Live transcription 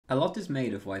A lot is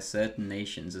made of why certain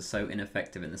nations are so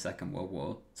ineffective in the Second World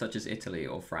War, such as Italy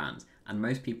or France, and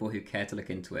most people who care to look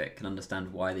into it can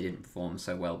understand why they didn't perform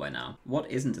so well by now.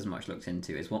 What isn't as much looked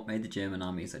into is what made the German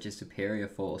army such a superior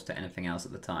force to anything else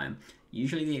at the time.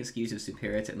 Usually the excuse of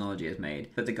superior technology is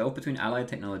made, but the gulf between Allied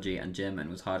technology and German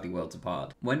was hardly worlds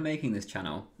apart. When making this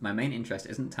channel, my main interest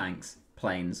isn't tanks,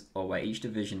 planes, or where each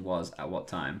division was at what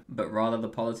time, but rather the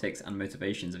politics and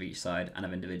motivations of each side and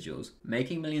of individuals.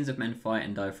 Making millions of men fight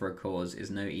and die for a cause is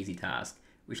no easy task,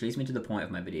 which leads me to the point of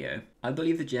my video. I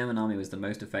believe the German army was the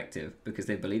most effective because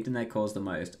they believed in their cause the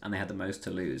most and they had the most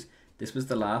to lose. This was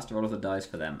the last roll of the dice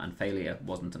for them and failure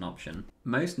wasn't an option.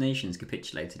 Most nations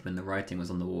capitulated when the writing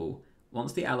was on the wall.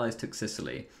 Once the Allies took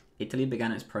Sicily, Italy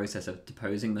began its process of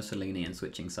deposing Mussolini and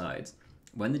switching sides.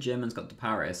 When the Germans got to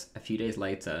Paris, a few days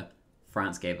later,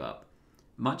 France gave up.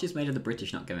 Much is made of the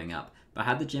British not giving up, but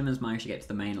had the Germans managed to get to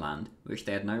the mainland, which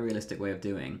they had no realistic way of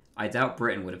doing, I doubt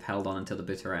Britain would have held on until the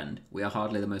bitter end. We are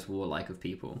hardly the most warlike of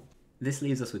people. This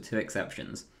leaves us with two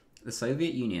exceptions: the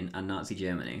Soviet Union and Nazi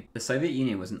Germany. The Soviet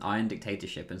Union was an iron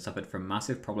dictatorship and suffered from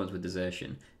massive problems with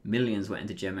desertion. Millions went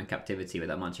into German captivity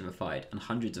without much of a fight, and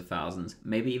hundreds of thousands,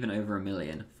 maybe even over 1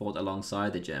 million, fought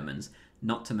alongside the Germans,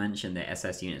 not to mention their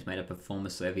SS units made up of former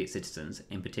Soviet citizens,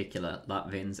 in particular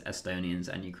Latvians, Estonians,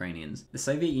 and Ukrainians. The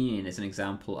Soviet Union is an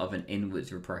example of an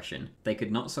inwards repression. They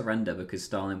could not surrender because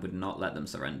Stalin would not let them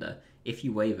surrender. If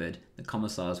you wavered, the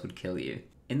commissars would kill you.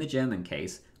 In the German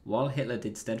case, while Hitler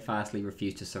did steadfastly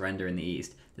refuse to surrender in the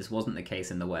East, this wasn't the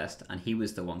case in the West, and he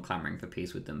was the one clamouring for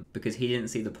peace with them, because he didn't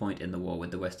see the point in the war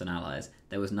with the Western Allies.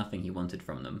 There was nothing he wanted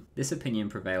from them. This opinion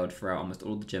prevailed throughout almost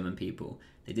all the German people.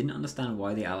 They didn't understand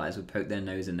why the Allies would poke their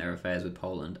nose in their affairs with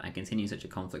Poland and continue such a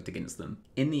conflict against them.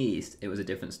 In the East, it was a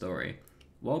different story.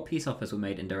 While peace offers were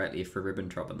made indirectly through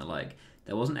Ribbentrop and the like,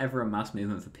 there wasn't ever a mass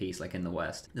movement for peace like in the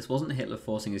West. This wasn't Hitler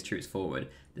forcing his troops forward.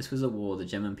 This was a war the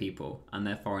German people, and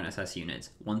their foreign SS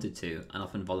units, wanted to, and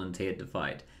often volunteered to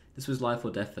fight. This was life or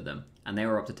death for them, and they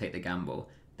were up to take the gamble.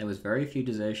 There was very few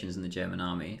desertions in the German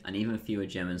army, and even fewer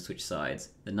Germans switched sides.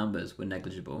 The numbers were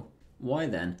negligible. Why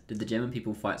then did the German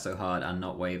people fight so hard and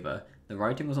not waver? The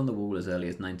writing was on the wall as early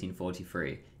as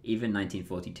 1943, even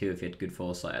 1942 if you had good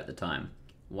foresight at the time.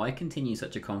 Why continue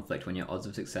such a conflict when your odds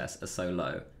of success are so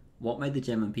low? What made the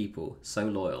German people so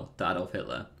loyal to Adolf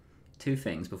Hitler? Two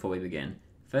things before we begin.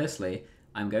 Firstly,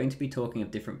 I'm going to be talking of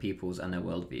different peoples and their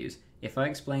worldviews. If I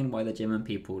explain why the German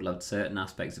people loved certain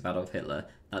aspects of Adolf Hitler,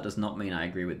 that does not mean I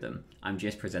agree with them. I'm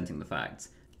just presenting the facts.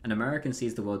 An American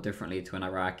sees the world differently to an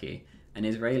Iraqi. An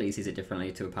Israeli sees it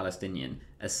differently to a Palestinian.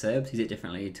 A Serb sees it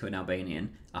differently to an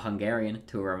Albanian. A Hungarian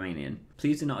to a Romanian.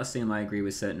 Please do not assume I agree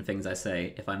with certain things I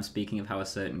say if I'm speaking of how a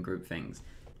certain group thinks.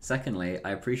 Secondly,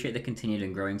 I appreciate the continued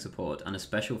and growing support, and a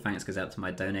special thanks goes out to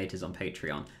my donators on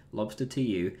Patreon, Lobster to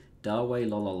You, Darway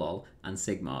Lololol, and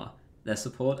Sigmar. Their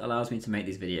support allows me to make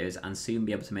these videos and soon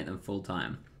be able to make them full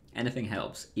time. Anything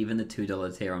helps, even the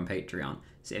 $2 tier on Patreon,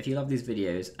 so if you love these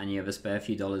videos and you have a spare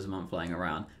few dollars a month lying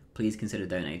around, please consider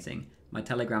donating. My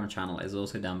Telegram channel is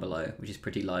also down below, which is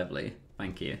pretty lively.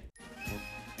 Thank you.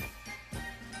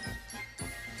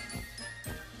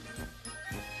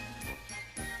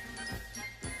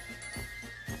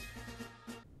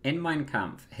 In Mein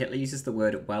Kampf, Hitler uses the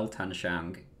word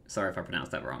Weltanschauung, sorry if I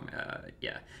pronounced that wrong,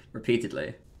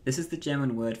 repeatedly. This is the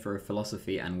German word for a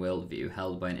philosophy and worldview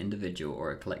held by an individual or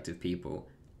a collective people.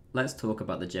 Let's talk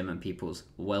about the German people's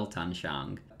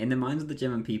Weltanschauung. In the minds of the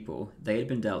German people, they had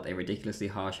been dealt a ridiculously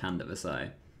harsh hand at Versailles.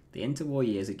 The interwar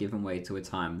years had given way to a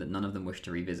time that none of them wished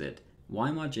to revisit.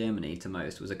 Weimar Germany, to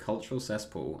most, was a cultural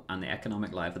cesspool, and the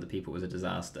economic life of the people was a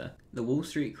disaster. The Wall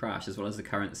Street crash, as well as the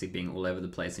currency being all over the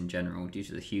place in general due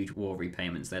to the huge war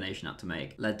repayments their nation had to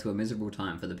make, led to a miserable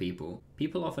time for the people.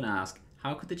 People often ask,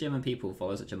 how could the German people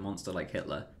follow such a monster like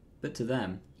Hitler? But to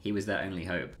them, he was their only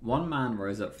hope. One man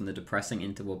rose up from the depressing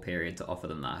interwar period to offer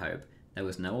them that hope. There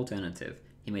was no alternative.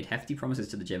 He made hefty promises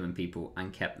to the German people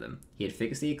and kept them. He had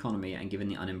fixed the economy and given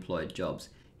the unemployed jobs.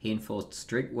 He enforced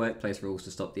strict workplace rules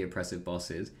to stop the oppressive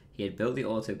bosses. He had built the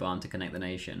Autobahn to connect the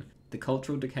nation. The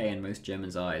cultural decay in most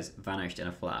Germans' eyes vanished in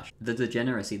a flash. The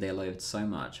degeneracy they loathed so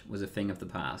much was a thing of the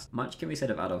past. Much can be said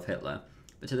of Adolf Hitler,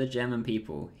 but to the German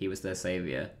people, he was their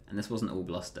saviour, and this wasn't all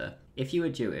bluster. If you were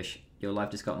Jewish, your life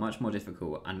just got much more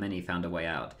difficult and many found a way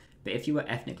out. But if you were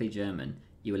ethnically German,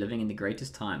 you were living in the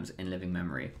greatest times in living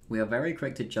memory. We are very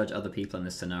quick to judge other people in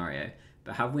this scenario,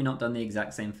 but have we not done the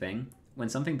exact same thing? When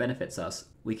something benefits us,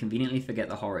 we conveniently forget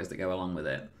the horrors that go along with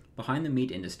it. Behind the meat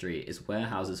industry is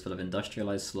warehouses full of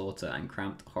industrialized slaughter and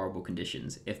cramped, horrible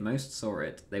conditions. If most saw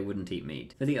it, they wouldn't eat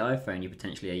meat. For the iPhone you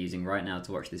potentially are using right now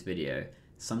to watch this video,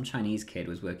 some Chinese kid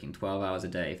was working 12 hours a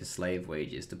day for slave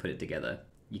wages to put it together.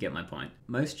 You get my point.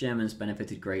 Most Germans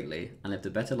benefited greatly and lived a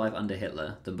better life under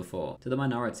Hitler than before. To the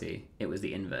minority, it was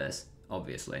the inverse,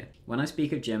 obviously. When I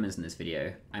speak of Germans in this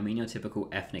video, I mean your typical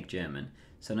ethnic German,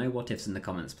 so no what ifs in the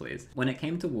comments please. When it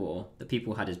came to war, the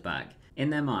people had his back. In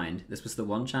their mind, this was the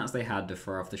one chance they had to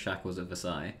throw off the shackles of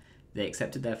Versailles. They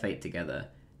accepted their fate together.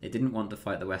 They didn't want to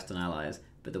fight the Western Allies,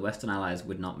 but the Western Allies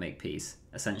would not make peace,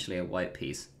 essentially a white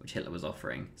peace, which Hitler was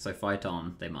offering, so fight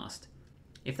on, they must.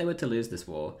 If they were to lose this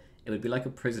war, it would be like a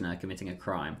prisoner committing a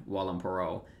crime while on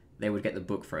parole. They would get the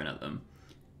book thrown at them.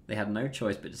 They had no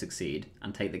choice but to succeed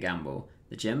and take the gamble.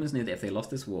 The Germans knew that if they lost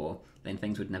this war, then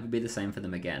things would never be the same for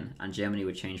them again, and Germany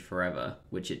would change forever,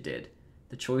 which it did.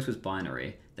 The choice was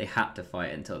binary. They had to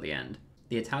fight until the end.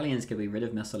 The Italians could be rid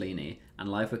of Mussolini,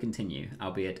 and life would continue,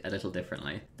 albeit a little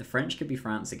differently. The French could be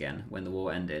France again when the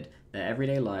war ended. Their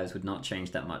everyday lives would not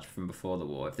change that much from before the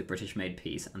war if the British made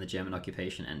peace and the German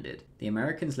occupation ended. The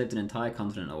Americans lived an entire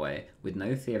continent away, with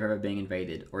no fear of ever being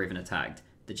invaded or even attacked.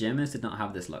 The Germans did not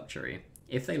have this luxury.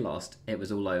 If they lost, it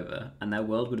was all over, and their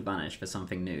world would vanish for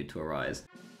something new to arise.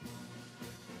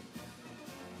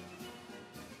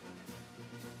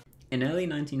 In early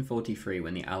 1943,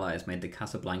 when the Allies made the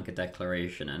Casablanca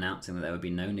Declaration announcing that there would be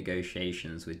no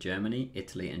negotiations with Germany,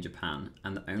 Italy and Japan,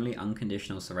 and that only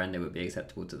unconditional surrender would be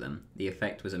acceptable to them, the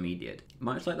effect was immediate.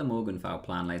 Much like the Morgenthau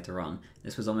Plan later on,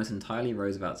 this was almost entirely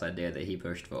Roosevelt's idea that he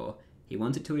pushed for. He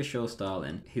wanted to assure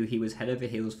Stalin, who he was head over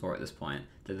heels for at this point,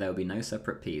 that there would be no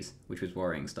separate peace, which was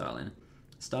worrying Stalin.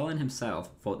 Stalin himself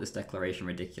thought this declaration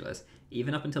ridiculous.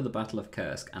 Even up until the Battle of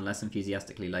Kursk, and less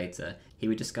enthusiastically later, he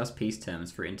would discuss peace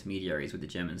terms through intermediaries with the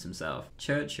Germans himself.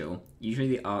 Churchill, usually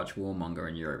the arch warmonger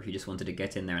in Europe who just wanted to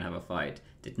get in there and have a fight,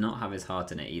 did not have his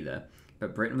heart in it either.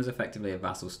 But Britain was effectively a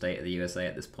vassal state of the USA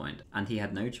at this point, and he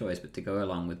had no choice but to go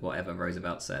along with whatever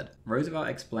Roosevelt said. Roosevelt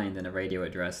explained in a radio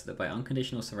address that by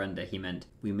unconditional surrender he meant,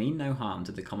 "We mean no harm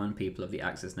to the common people of the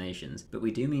Axis nations, but we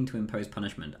do mean to impose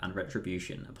punishment and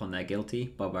retribution upon their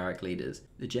guilty, barbaric leaders."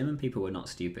 The German people were not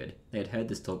stupid. They had heard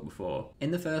this talk before.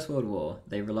 In the First World War,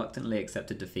 they reluctantly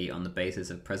accepted defeat on the basis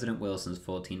of President Wilson's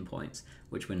 14 points,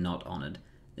 which were not honoured.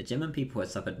 The German people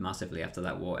had suffered massively after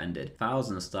that war ended,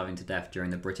 thousands starving to death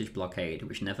during the British blockade,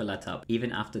 which never let up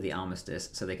even after the armistice,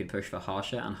 so they could push for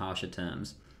harsher and harsher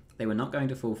terms. They were not going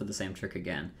to fall for the same trick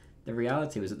again. The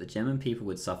reality was that the German people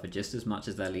would suffer just as much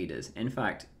as their leaders. In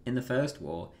fact, in the First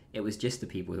War, it was just the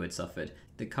people who had suffered.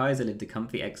 The Kaiser lived a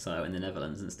comfy exile in the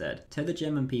Netherlands instead. To the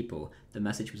German people, the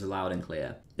message was loud and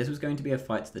clear. This was going to be a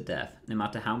fight to the death, no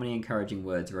matter how many encouraging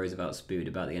words Roosevelt spewed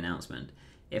about the announcement.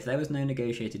 If there was no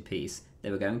negotiated peace, they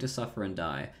were going to suffer and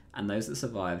die, and those that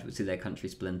survived would see their country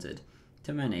splintered.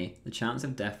 To many, the chance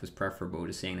of death was preferable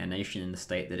to seeing their nation in the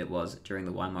state that it was during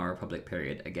the Weimar Republic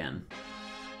period again.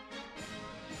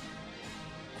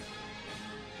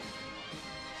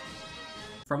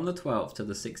 From the 12th to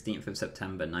the 16th of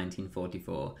September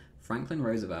 1944, Franklin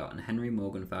Roosevelt and Henry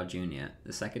Morgenthau Jr.,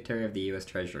 the Secretary of the US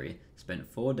Treasury, spent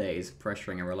 4 days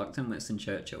pressuring a reluctant Winston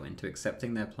Churchill into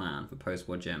accepting their plan for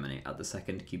post-war Germany at the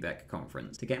Second Quebec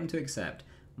Conference. To get him to accept,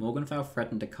 Morgenthau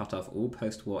threatened to cut off all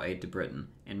post-war aid to Britain.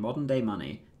 In modern-day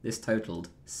money, this totaled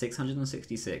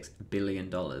 $666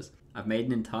 billion. I've made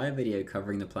an entire video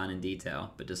covering the plan in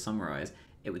detail, but to summarise,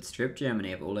 it would strip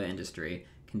Germany of all her industry,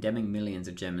 condemning millions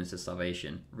of Germans to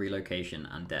starvation, relocation,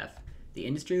 and death. The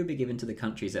industry would be given to the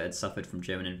countries that had suffered from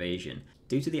German invasion.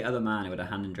 Due to the other man who had a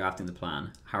hand in drafting the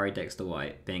plan, Harry Dexter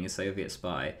White, being a Soviet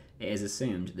spy, it is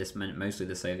assumed this meant mostly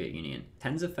the Soviet Union.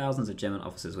 Tens of thousands of German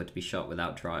officers were to be shot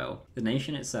without trial. The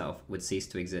nation itself would cease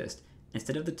to exist.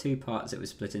 Instead of the two parts it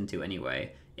was split into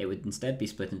anyway, it would instead be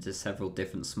split into several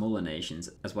different smaller nations,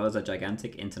 as well as a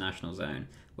gigantic international zone,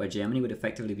 where Germany would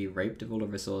effectively be raped of all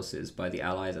of resources by the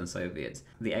Allies and Soviets.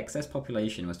 The excess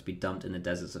population was to be dumped in the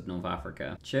deserts of North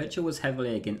Africa. Churchill was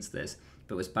heavily against this,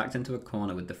 but was backed into a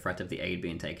corner with the threat of the aid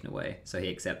being taken away, so he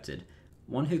accepted.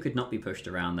 One who could not be pushed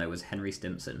around though was Henry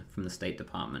Stimson from the State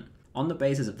Department. On the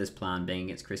basis of this plan being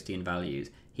against Christian values,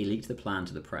 he leaked the plan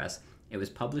to the press. It was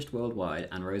published worldwide,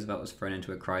 and Roosevelt was thrown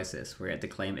into a crisis where he had to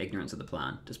claim ignorance of the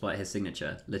plan, despite his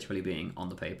signature literally being on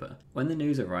the paper. When the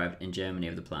news arrived in Germany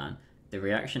of the plan, the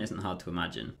reaction isn't hard to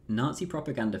imagine. Nazi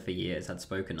propaganda for years had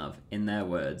spoken of, in their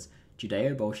words,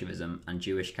 Judeo-Bolshevism and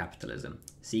Jewish capitalism,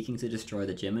 seeking to destroy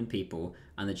the German people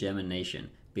and the German nation,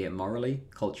 be it morally,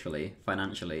 culturally,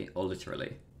 financially, or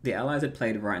literally. The Allies had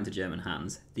played right into German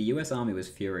hands. The US Army was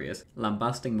furious,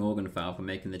 lambasting Morgenthau for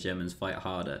making the Germans fight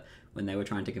harder when they were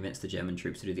trying to convince the German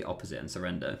troops to do the opposite and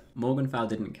surrender. Morgenthau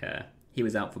didn't care. He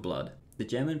was out for blood. The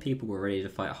German people were ready to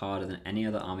fight harder than any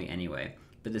other army anyway,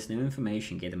 but this new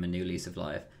information gave them a new lease of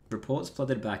life. Reports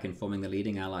flooded back informing the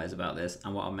leading allies about this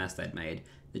and what a mess they'd made.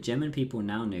 The German people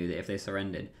now knew that if they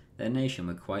surrendered, their nation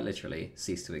would quite literally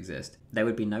cease to exist. There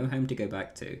would be no home to go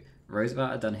back to.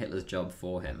 Roosevelt had done Hitler's job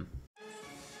for him.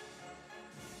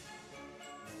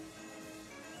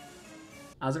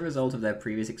 As a result of their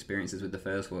previous experiences with the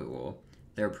First World War,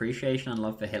 their appreciation and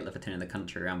love for Hitler for turning the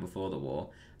country around before the war,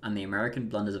 and the American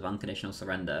blunders of unconditional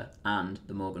surrender and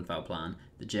the Morgenthau Plan,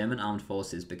 the German armed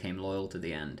forces became loyal to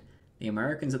the end. The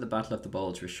Americans at the Battle of the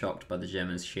Bulge were shocked by the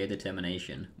Germans' sheer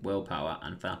determination, willpower,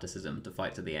 and fanaticism to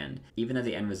fight to the end, even though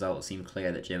the end result seemed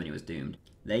clear that Germany was doomed.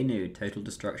 They knew total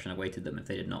destruction awaited them if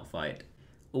they did not fight.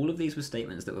 All of these were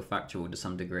statements that were factual to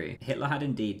some degree. Hitler had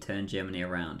indeed turned Germany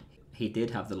around. He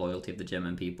did have the loyalty of the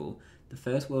German people. The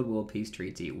First World War peace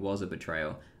treaty was a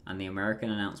betrayal, and the American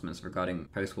announcements regarding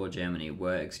post-war Germany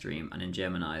were extreme and, in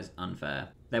German eyes, unfair.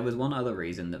 There was one other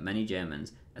reason that many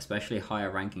Germans, especially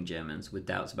higher-ranking Germans, with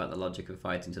doubts about the logic of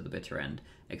fighting to the bitter end,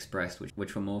 expressed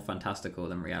which were more fantastical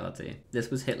than reality. This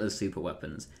was Hitler's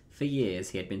superweapons. For years,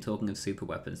 he had been talking of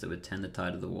superweapons that would turn the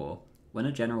tide of the war. When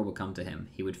a general would come to him,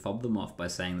 he would fob them off by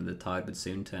saying that the tide would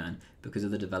soon turn because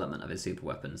of the development of his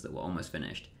superweapons that were almost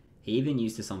finished. He even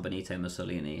used this on Benito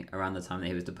Mussolini around the time that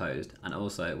he was deposed, and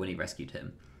also when he rescued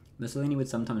him. Mussolini would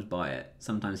sometimes buy it,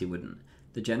 sometimes he wouldn't.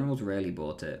 The generals rarely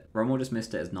bought it. Rommel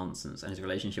dismissed it as nonsense, and his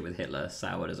relationship with Hitler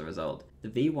soured as a result. The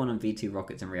V-1 and V-2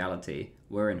 rockets in reality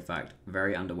were, in fact,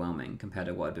 very underwhelming compared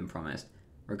to what had been promised.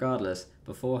 Regardless,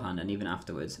 beforehand and even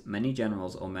afterwards, many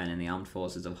generals or men in the armed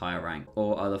forces of higher rank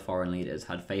or other foreign leaders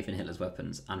had faith in Hitler's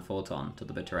weapons and fought on to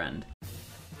the bitter end.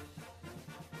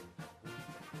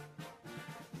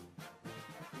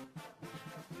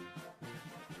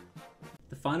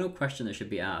 The final question that should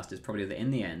be asked is probably that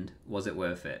in the end, was it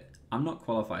worth it? I'm not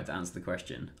qualified to answer the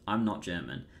question. I'm not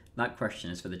German. That question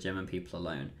is for the German people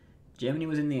alone. Germany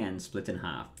was in the end split in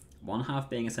half, one half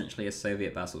being essentially a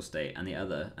Soviet vassal state and the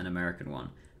other an American one.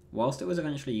 Whilst it was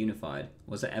eventually unified,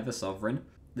 was it ever sovereign?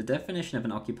 The definition of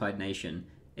an occupied nation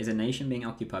is a nation being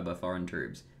occupied by foreign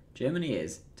troops. Germany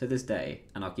is, to this day,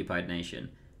 an occupied nation.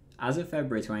 As of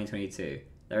February 2022,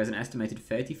 there is an estimated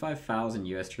 35,000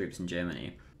 US troops in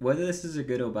Germany. Whether this is a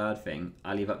good or bad thing,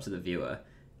 I leave up to the viewer.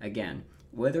 Again,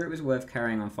 whether it was worth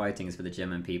carrying on fighting is for the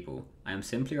German people. I am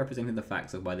simply representing the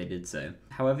facts of why they did so.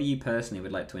 However you personally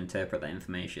would like to interpret that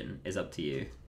information is up to you.